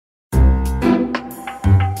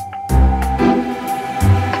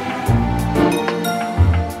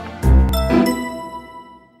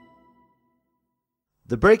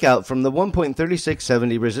The breakout from the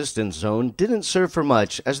 1.3670 resistance zone didn't serve for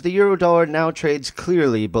much, as the euro-dollar now trades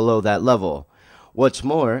clearly below that level. What's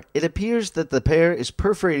more, it appears that the pair is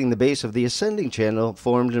perforating the base of the ascending channel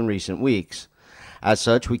formed in recent weeks. As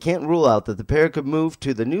such, we can't rule out that the pair could move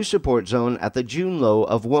to the new support zone at the June low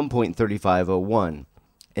of 1.3501.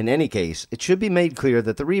 In any case, it should be made clear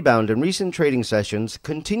that the rebound in recent trading sessions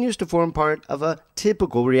continues to form part of a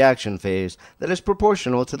typical reaction phase that is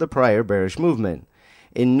proportional to the prior bearish movement.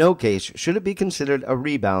 In no case should it be considered a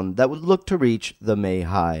rebound that would look to reach the May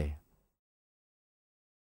high.